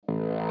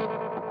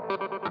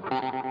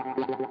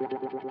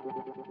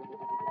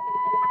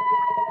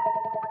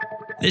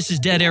This is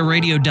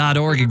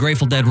DeadAirRadio.org, a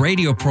Grateful Dead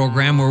radio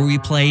program where we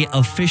play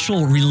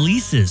official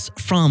releases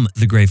from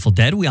the Grateful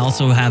Dead. We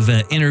also have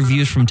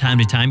interviews from time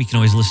to time. You can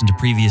always listen to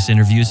previous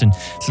interviews and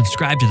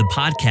subscribe to the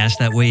podcast.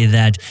 That way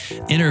that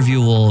interview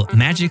will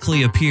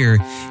magically appear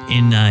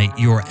in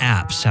your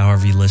apps,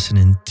 however you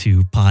listen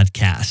to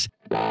podcasts.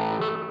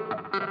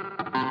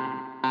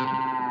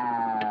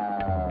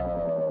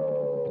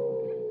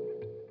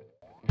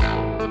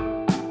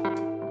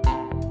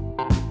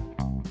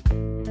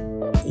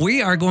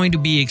 We are going to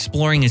be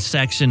exploring a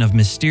section of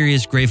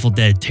mysterious Grateful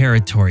Dead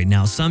territory.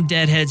 Now, some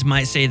Deadheads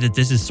might say that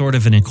this is sort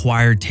of an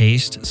acquired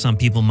taste. Some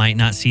people might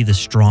not see the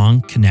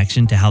strong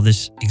connection to how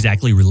this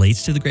exactly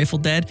relates to the Grateful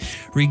Dead.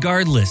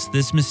 Regardless,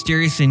 this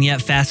mysterious and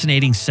yet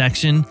fascinating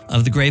section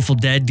of the Grateful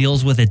Dead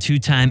deals with a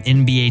two-time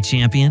NBA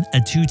champion,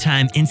 a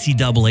two-time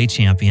NCAA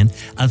champion,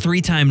 a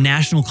three-time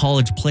National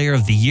College Player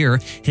of the Year.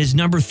 His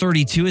number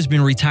 32 has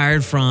been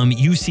retired from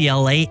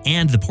UCLA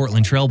and the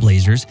Portland Trail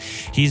Blazers.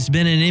 He's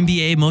been an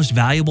NBA Most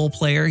Valuable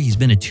player. He's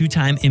been a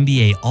two-time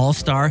NBA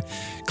All-Star,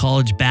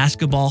 college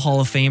basketball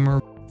Hall of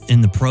Famer, in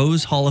the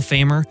pros Hall of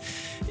Famer.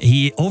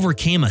 He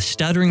overcame a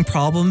stuttering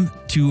problem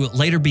to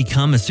later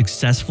become a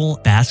successful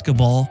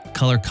basketball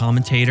color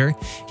commentator.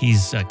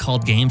 He's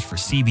called games for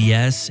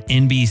CBS,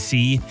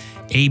 NBC,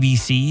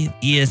 ABC,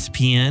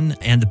 ESPN,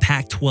 and the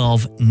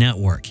Pac-12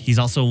 network. He's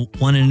also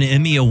won an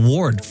Emmy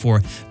Award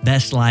for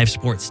Best Live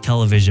Sports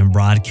Television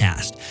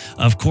Broadcast.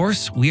 Of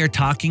course, we are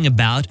talking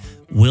about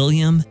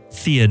William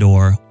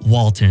Theodore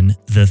Walton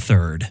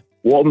III.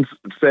 Walton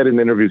said in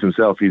interviews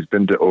himself he's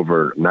been to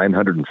over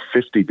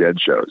 950 Dead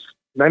shows.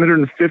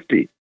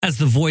 950. As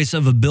the voice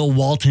of a Bill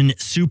Walton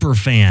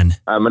superfan.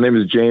 My name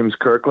is James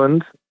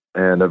Kirkland,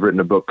 and I've written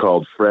a book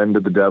called Friend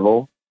of the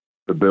Devil,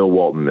 The Bill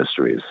Walton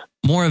Mysteries.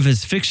 More of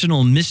his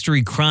fictional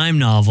mystery crime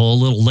novel a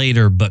little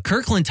later, but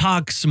Kirkland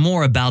talks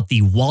more about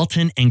the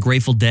Walton and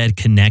Grateful Dead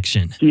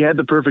connection. He had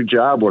the perfect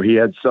job where he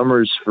had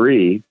summers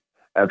free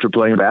after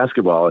playing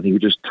basketball, and he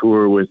would just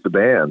tour with the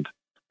band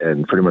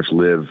and pretty much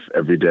live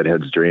every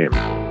Deadhead's dream.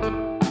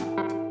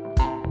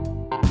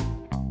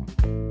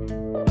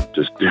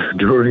 Just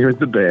touring with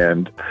the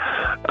band,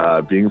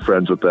 being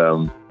friends with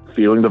them,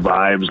 feeling the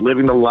vibes,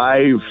 living the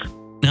life.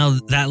 Now,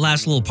 that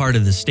last little part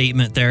of the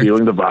statement there.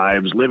 Feeling the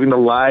vibes, living the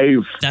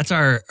life. That's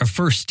our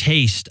first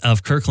taste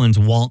of Kirkland's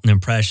Walton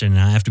impression. And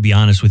I have to be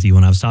honest with you,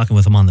 when I was talking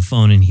with him on the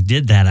phone and he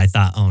did that, I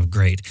thought, oh,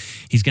 great.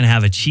 He's going to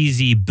have a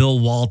cheesy Bill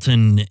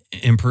Walton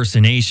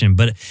impersonation.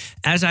 But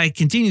as I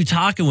continued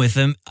talking with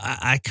him,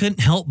 I couldn't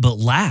help but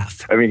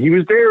laugh. I mean, he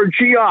was there in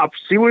Cheops.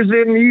 He was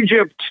in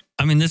Egypt.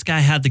 I mean, this guy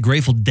had the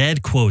Grateful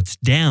Dead quotes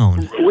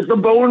down. With the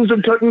bones of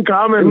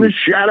Tutankhamun, in the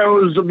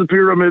shadows of the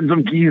pyramids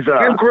of Giza.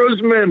 Jim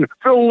Kruzman,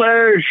 Phil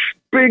Lesh,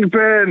 Big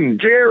Ben,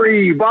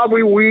 Jerry,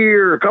 Bobby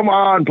Weir. Come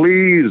on,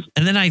 please.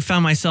 And then I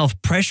found myself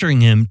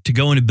pressuring him to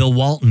go into Bill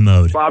Walton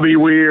mode. Bobby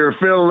Weir,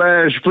 Phil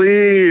Lesh,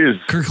 please.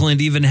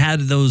 Kirkland even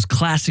had those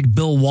classic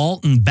Bill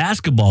Walton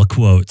basketball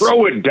quotes.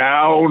 Throw it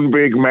down,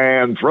 big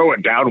man. Throw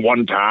it down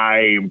one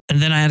time.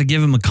 And then I had to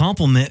give him a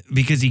compliment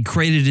because he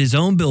created his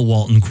own Bill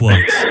Walton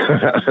quotes.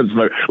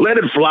 Let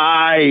it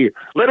fly.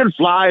 Let it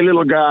fly,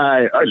 little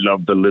guy. I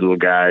love the little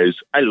guys.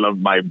 I love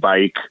my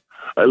bike.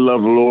 I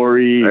love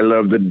Lori. I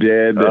love the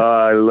Dead.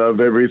 I love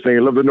everything. I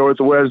love the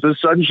Northwest, the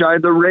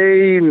sunshine, the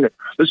rain,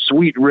 the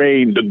sweet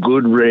rain, the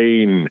good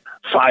rain,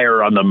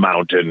 fire on the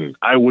mountain.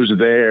 I was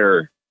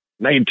there.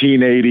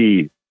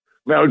 1980.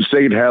 Mount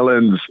St.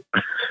 Helens.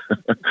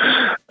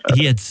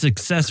 He had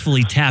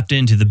successfully tapped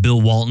into the Bill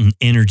Walton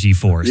energy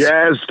force.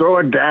 Yes, throw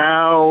it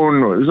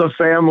down. There's a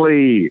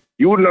family.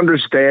 You wouldn't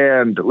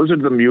understand. Listen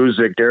to the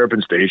music.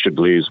 Terrapin Station,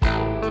 please.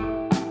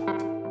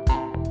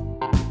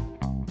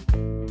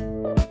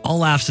 All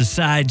laughs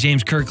aside,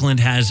 James Kirkland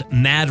has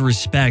mad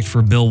respect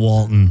for Bill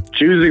Walton.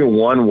 Choosing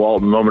one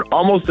Walton moment,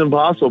 almost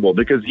impossible,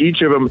 because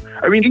each of them,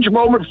 I mean, each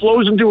moment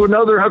flows into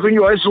another. How can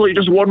you isolate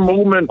just one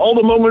moment? All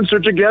the moments are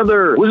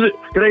together.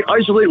 Can I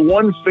isolate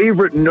one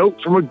favorite note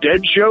from a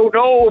Dead show?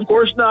 No, of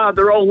course not.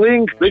 They're all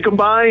linked. They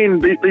combine.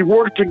 They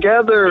work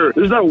together.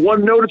 There's not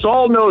one note. It's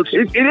all notes.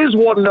 It is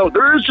one note.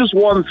 There is just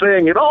one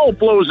thing. It all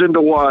flows into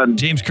one.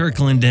 James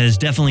Kirkland has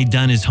definitely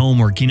done his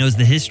homework. He knows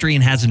the history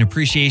and has an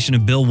appreciation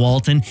of Bill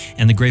Walton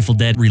and the Grateful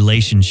Dead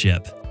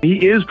relationship.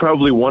 He is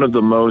probably one of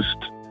the most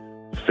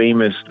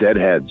famous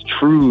Deadheads,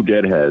 true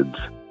Deadheads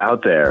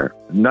out there.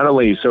 Not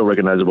only so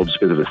recognizable just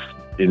because of his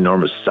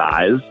enormous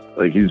size,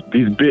 like he's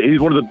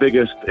one of the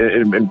biggest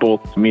in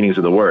both meanings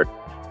of the word.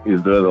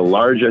 He's the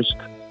largest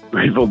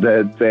Grateful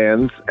Dead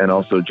fans and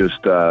also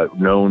just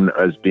known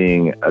as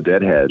being a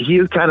Deadhead. He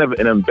is kind of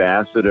an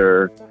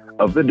ambassador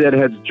of the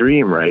Deadhead's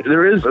dream, right?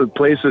 There is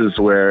places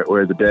where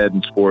the Dead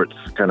and sports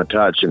kind of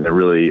touch in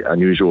really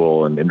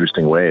unusual and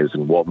interesting ways,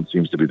 and Walton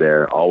seems to be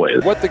there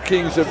always. What the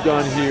Kings have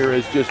done here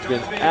has just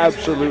been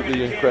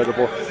absolutely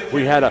incredible.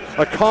 We had a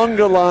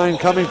conga line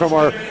coming from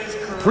our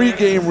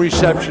pregame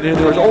reception, and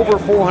there was over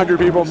 400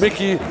 people.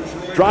 Mickey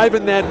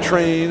driving that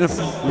train,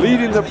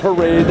 leading the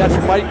parade. That's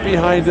Mike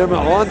behind him,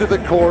 onto the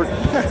court.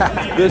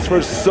 This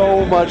was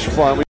so much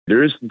fun.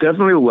 There's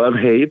definitely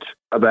love-hate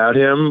about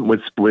him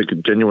with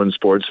genuine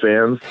sports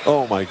fans.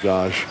 Oh, my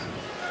gosh.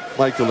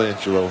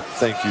 Michelangelo,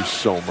 thank you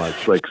so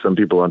much. Like some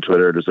people on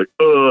Twitter are just like,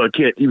 oh, I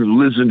can't even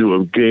listen to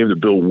a game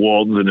that Bill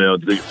Walton's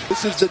announced.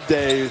 This is the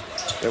day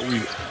that we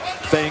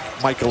thank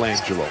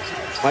Michelangelo.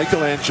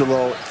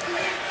 Michelangelo,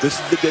 this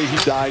is the day he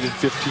died in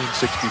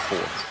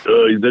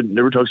 1564. He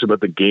never talks about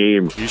the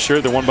game. You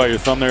sure the one by your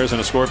thumb there isn't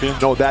a scorpion?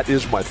 No, that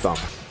is my thumb.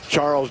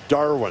 Charles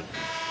Darwin,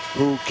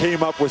 who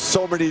came up with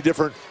so many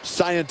different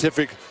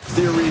scientific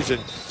theories.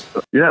 And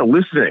you're not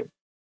listening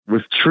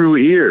with true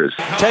ears.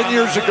 10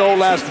 years ago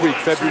last week,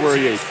 February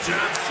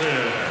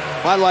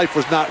 8th, my life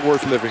was not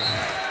worth living.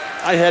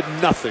 I had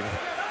nothing.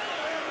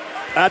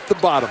 At the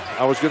bottom,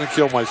 I was going to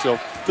kill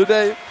myself.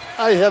 Today,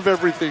 I have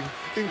everything,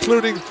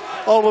 including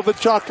all of the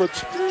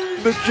chocolates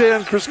that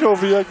Jan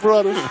Kraskowiak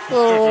brought us.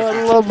 Oh,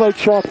 I love my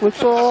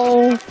chocolates.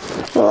 Oh.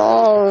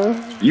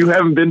 You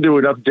haven't been to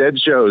enough Dead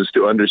shows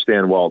to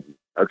understand Walton,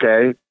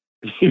 okay?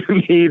 You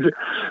need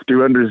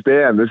to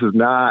understand this is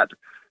not...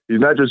 He's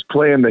not just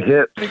playing the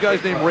hit. How many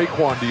guys named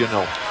Raekwon do you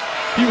know?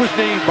 He was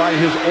named by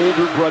his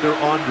older brother,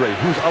 Andre,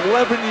 who's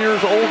 11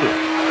 years older.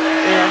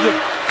 And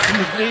he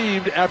was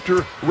named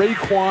after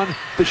Raekwon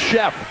the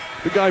chef,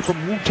 the guy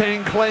from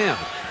Wu-Tang Clan.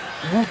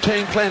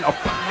 Wu-Tang Clan, a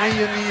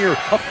pioneer,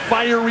 a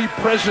fiery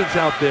presence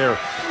out there.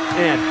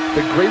 And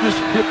the greatest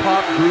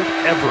hip-hop group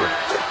ever,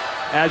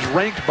 as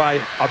ranked by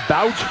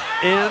About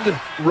and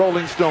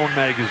Rolling Stone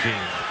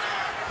magazine.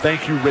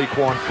 Thank you,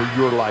 Raekwon, for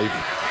your life,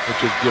 which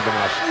has given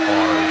us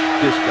ours.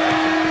 This guy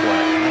can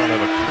play. I don't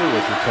have a clue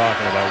what you're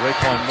talking about.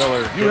 Raekwon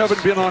Miller. You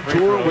haven't been on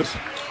tour with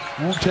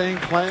Wu-Tang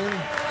Clan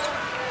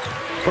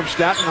from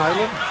Staten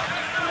Island?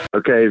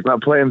 Okay, he's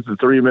not playing the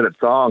 3-minute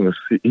songs.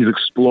 He's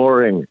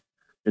exploring.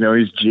 You know,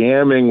 he's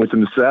jamming with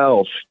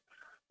himself.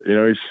 You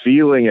know, he's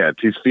feeling it.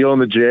 He's feeling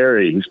the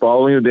Jerry. He's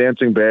following the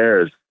Dancing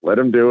Bears. Let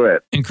him do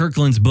it. In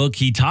Kirkland's book,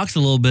 he talks a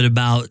little bit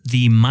about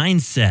the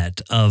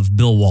mindset of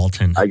Bill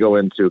Walton. I go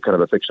into kind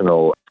of a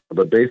fictional,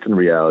 but based in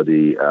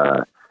reality,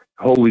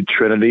 holy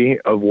trinity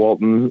of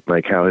Walton,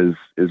 like how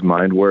his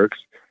mind works.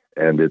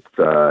 And it's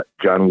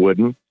John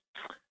Wooden,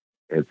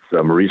 it's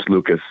Maurice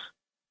Lucas,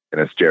 and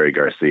it's Jerry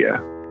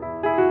Garcia.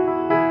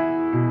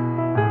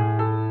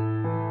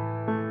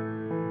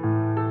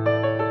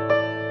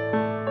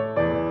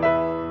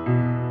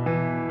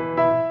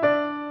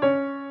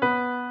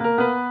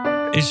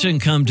 It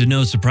shouldn't come to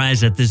no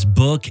surprise that this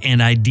book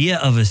and idea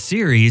of a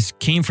series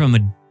came from a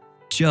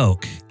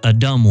joke, a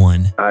dumb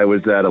one. I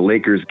was at a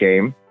Lakers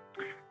game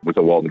with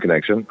a Walton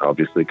connection,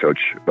 obviously coached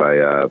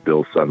by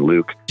Bill's son,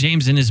 Luke.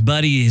 James and his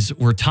buddies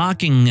were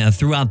talking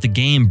throughout the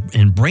game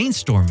and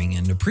brainstorming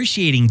and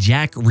appreciating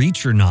Jack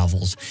Reacher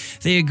novels.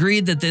 They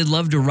agreed that they'd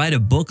love to write a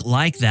book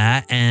like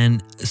that,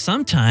 and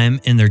sometime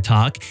in their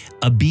talk,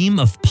 a beam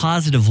of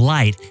positive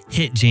light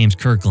hit James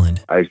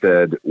Kirkland. I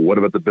said, what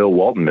about the Bill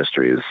Walton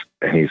mysteries?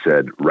 And he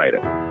said, write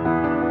it.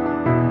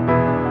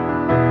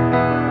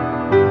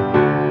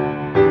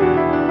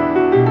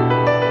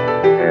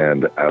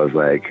 And I was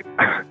like,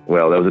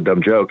 well, that was a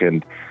dumb joke.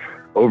 And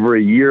over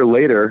a year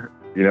later,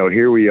 you know,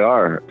 here we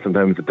are.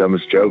 Sometimes the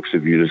dumbest jokes,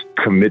 if you just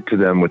commit to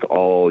them with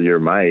all your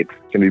might,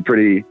 can be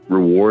pretty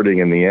rewarding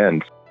in the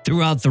end.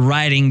 Throughout the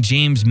writing,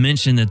 James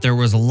mentioned that there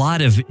was a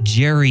lot of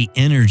Jerry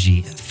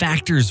energy.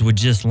 Factors would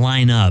just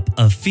line up,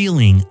 a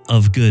feeling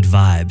of good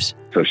vibes.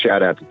 So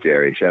shout out to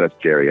Jerry. Shout out to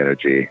Jerry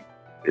energy.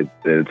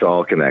 It's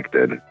all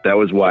connected. That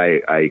was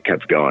why I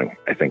kept going,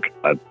 I think,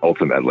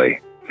 ultimately.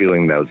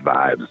 Feeling those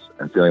vibes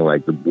and feeling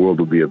like the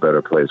world would be a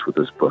better place with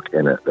this book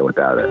in it than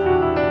without it.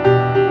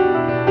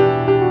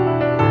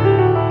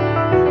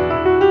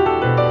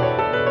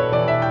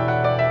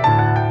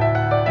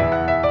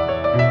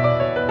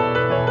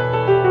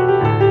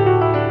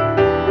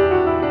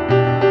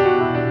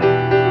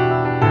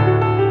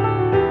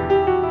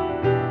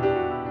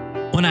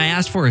 When I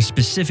asked for a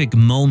specific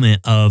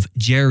moment of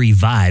Jerry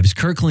vibes,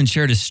 Kirkland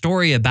shared a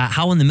story about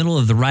how in the middle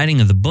of the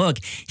writing of the book,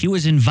 he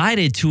was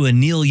invited to a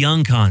Neil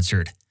Young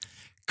concert.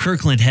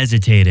 Kirkland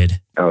hesitated.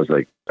 I was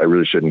like, I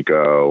really shouldn't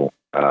go.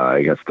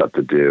 I got stuff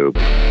to do.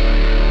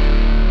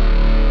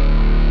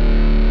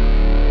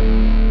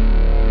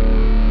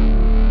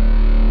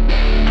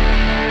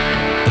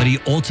 But he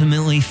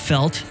ultimately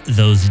felt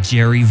those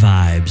Jerry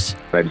vibes.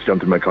 I just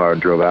jumped in my car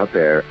and drove out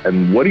there.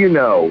 And what do you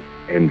know?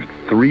 In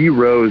 3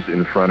 rows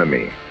in front of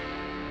me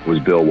was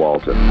Bill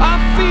Walton. I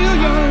feel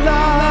your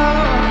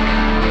love.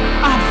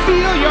 I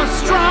feel your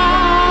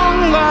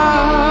strong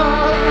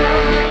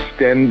love.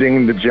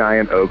 Extending the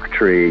giant oak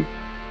tree,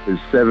 his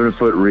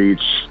 7-foot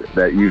reach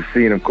that you've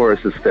seen, of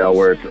course, as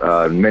Stalwart,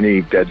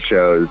 many Dead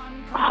shows.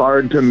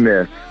 Hard to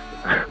miss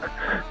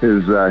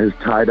his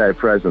tie-dye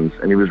presence.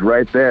 And he was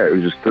right there. It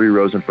was just 3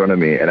 rows in front of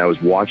me. And I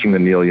was watching the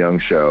Neil Young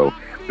show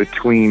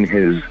between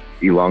his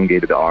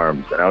elongated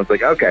arms. And I was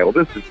like, okay, well,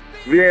 this is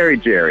very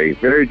Jerry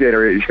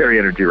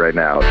energy right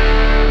now.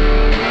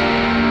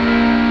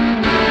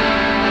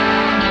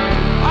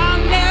 I'll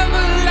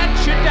never let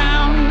you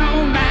down,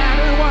 no,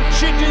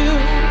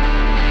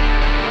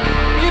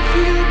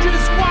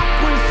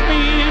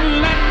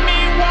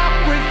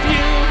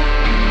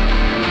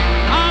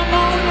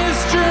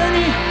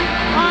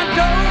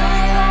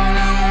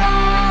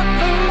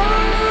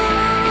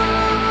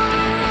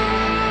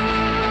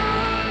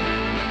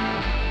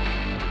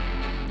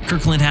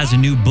 Kirkland has a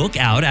new book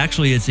out.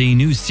 Actually, it's a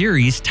new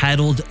series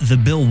titled The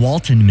Bill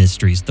Walton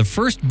Mysteries. The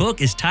first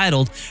book is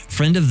titled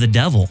Friend of the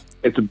Devil.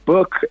 It's a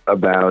book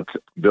about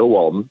Bill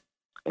Walton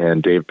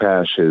and Dave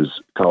Pasch, his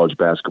college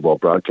basketball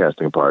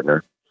broadcasting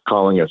partner,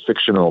 calling a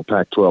fictional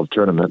Pac-12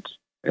 tournament.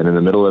 And in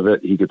the middle of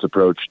it, he gets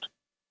approached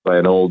by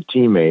an old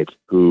teammate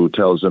who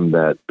tells him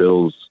that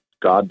Bill's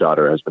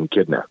goddaughter has been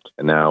kidnapped.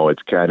 And now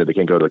it's kind of, they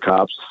can't go to the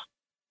cops,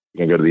 they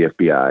can't go to the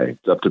FBI.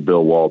 It's up to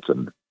Bill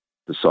Walton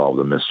to solve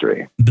the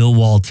mystery. Bill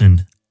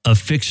Walton, a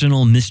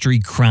fictional mystery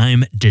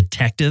crime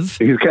detective.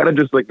 He's kind of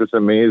just like this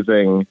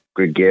amazing,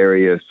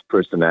 gregarious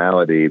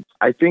personality.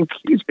 I think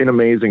he's an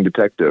amazing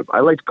detective.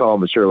 I like to call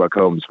him the Sherlock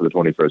Holmes for the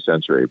 21st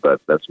century,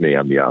 but that's me.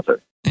 I'm the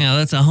author. Yeah,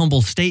 that's a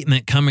humble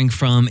statement coming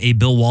from a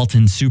Bill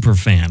Walton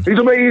superfan. He's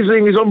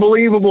amazing. He's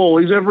unbelievable.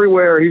 He's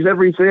everywhere. He's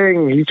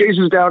everything. He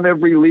chases down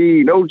every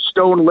lead. No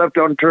stone left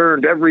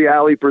unturned. Every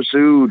alley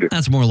pursued.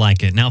 That's more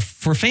like it. Now,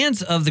 for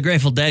fans of the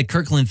Grateful Dead,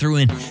 Kirkland threw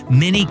in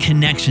many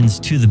connections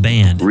to the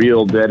band.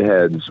 Real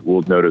Deadheads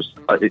will notice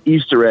an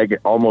Easter egg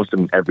almost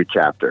in every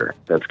chapter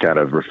that's kind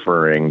of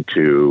referring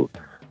to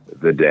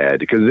the Dead,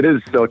 because it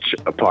is such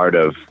a part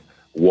of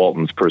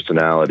Walton's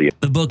personality.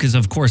 The book is,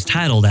 of course,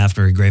 titled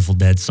after a Grateful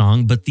Dead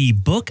song, but the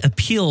book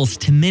appeals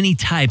to many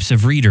types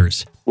of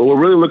readers. Well, we're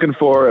really looking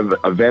for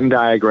a Venn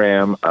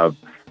diagram of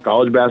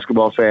college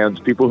basketball fans,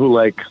 people who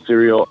like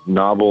serial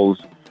novels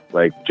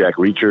like Jack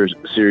Reacher's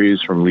series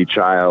from Lee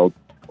Child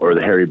or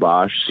the Harry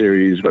Bosch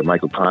series by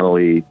Michael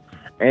Connelly,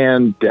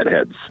 and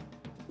Deadheads.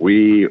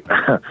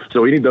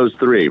 So we need those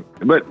three.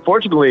 But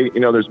fortunately,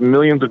 there's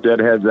millions of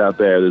Deadheads out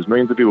there. There's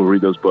millions of people who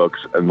read those books,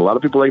 and a lot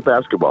of people like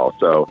basketball.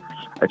 So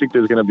I think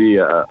there's going to be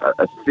a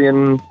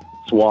thin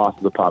swath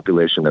of the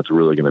population that's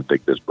really going to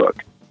dig this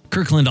book.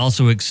 Kirkland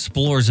also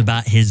explores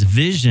about his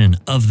vision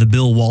of the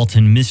Bill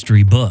Walton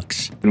mystery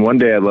books. And one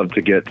day I'd love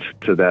to get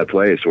to that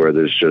place where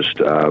there's just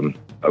a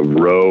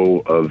row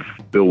of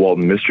Bill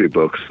Walton mystery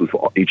books, with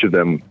each of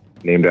them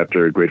named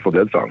after Grateful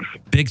Dead songs.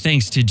 Big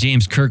thanks to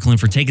James Kirkland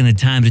for taking the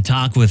time to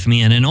talk with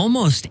me. And in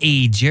almost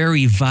a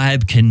Jerry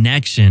vibe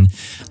connection,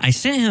 I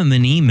sent him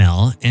an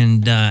email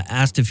and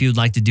asked if he would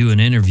like to do an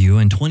interview.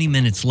 And 20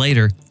 minutes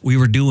later, we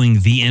were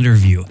doing the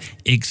interview,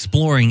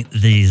 exploring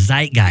the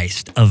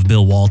zeitgeist of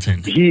Bill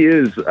Walton. He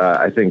is,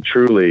 I think,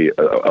 truly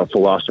a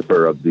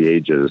philosopher of the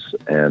ages.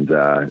 And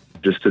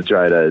just to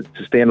try to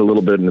stand a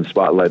little bit in the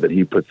spotlight that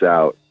he puts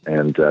out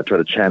and try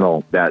to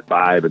channel that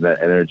vibe and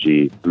that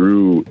energy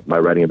through my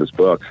writing of this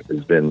book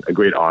has been a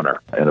great honor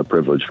and a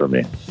privilege for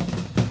me.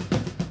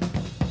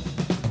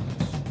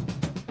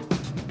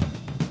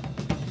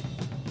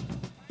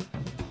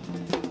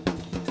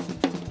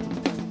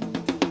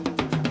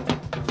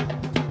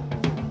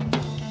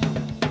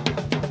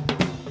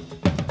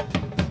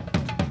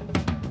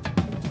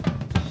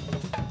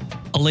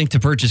 A link to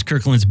purchase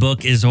Kirkland's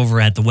book is over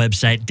at the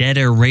website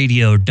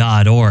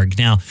deadairradio.org.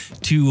 Now,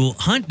 to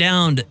hunt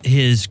down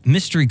his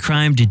mystery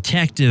crime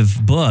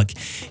detective book,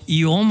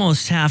 you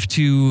almost have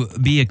to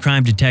be a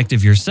crime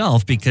detective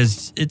yourself,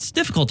 because it's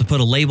difficult to put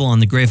a label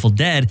on the Grateful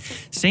Dead.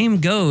 Same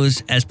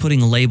goes as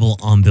putting a label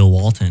on Bill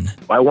Walton.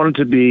 I wanted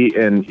to be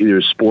in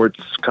either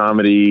sports,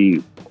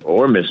 comedy,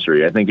 or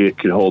mystery. I think it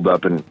could hold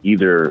up in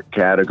either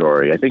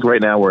category. I think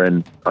right now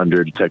we're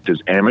under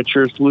Detective's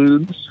amateur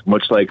sleuths,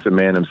 much like the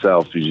man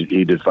himself.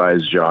 He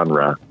defies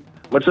genre.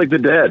 Much like the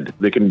Dead,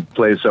 they can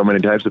play so many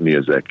types of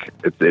music.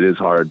 It is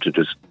hard to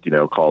just,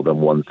 call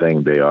them one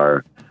thing. They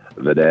are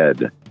the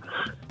Dead.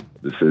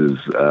 This is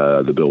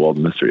the Bill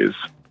Walton Mysteries.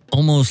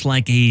 Almost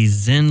like a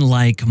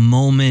Zen-like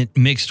moment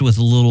mixed with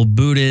a little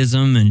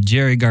Buddhism and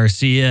Jerry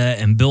Garcia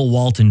and Bill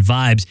Walton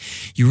vibes.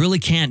 You really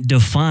can't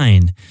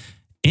define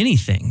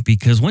anything,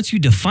 because once you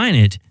define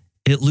it,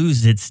 it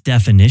loses its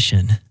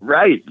definition.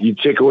 Right. You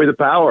take away the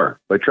power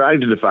by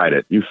trying to define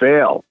it. You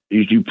fail.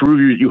 You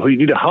prove you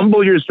need to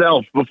humble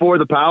yourself before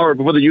the power,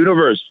 before the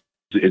universe.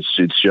 It's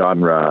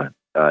genre.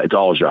 It's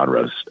all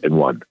genres in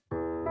one.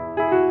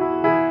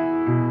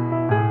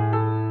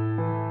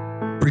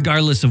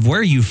 Regardless of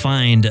where you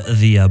find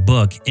the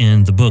book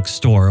in the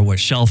bookstore, what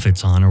shelf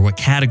it's on, or what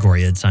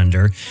category it's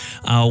under,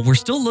 we're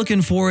still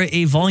looking for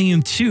a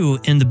volume 2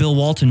 in the Bill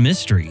Walton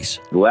Mysteries.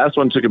 The last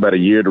one took about a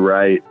year to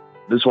write.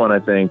 This one, I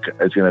think,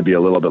 is going to be a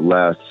little bit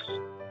less,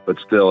 but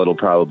still it'll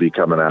probably be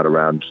coming out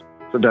around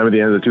sometime at the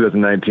end of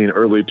 2019,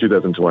 early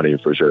 2020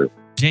 for sure.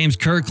 James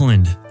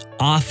Kirkland,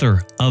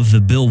 author of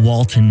the Bill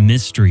Walton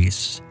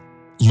Mysteries.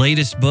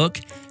 Latest book,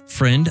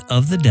 Friend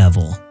of the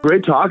Devil.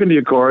 Great talking to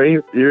you, Corey.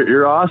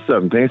 You're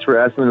awesome. Thanks for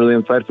asking really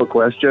insightful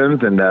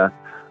questions and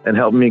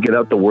helping me get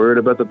out the word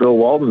about the Bill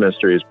Walton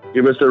Mysteries.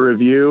 Give us a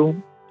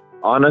review.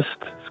 Honest,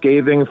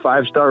 scathing,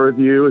 5-star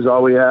review is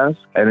all we ask.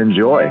 And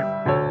enjoy.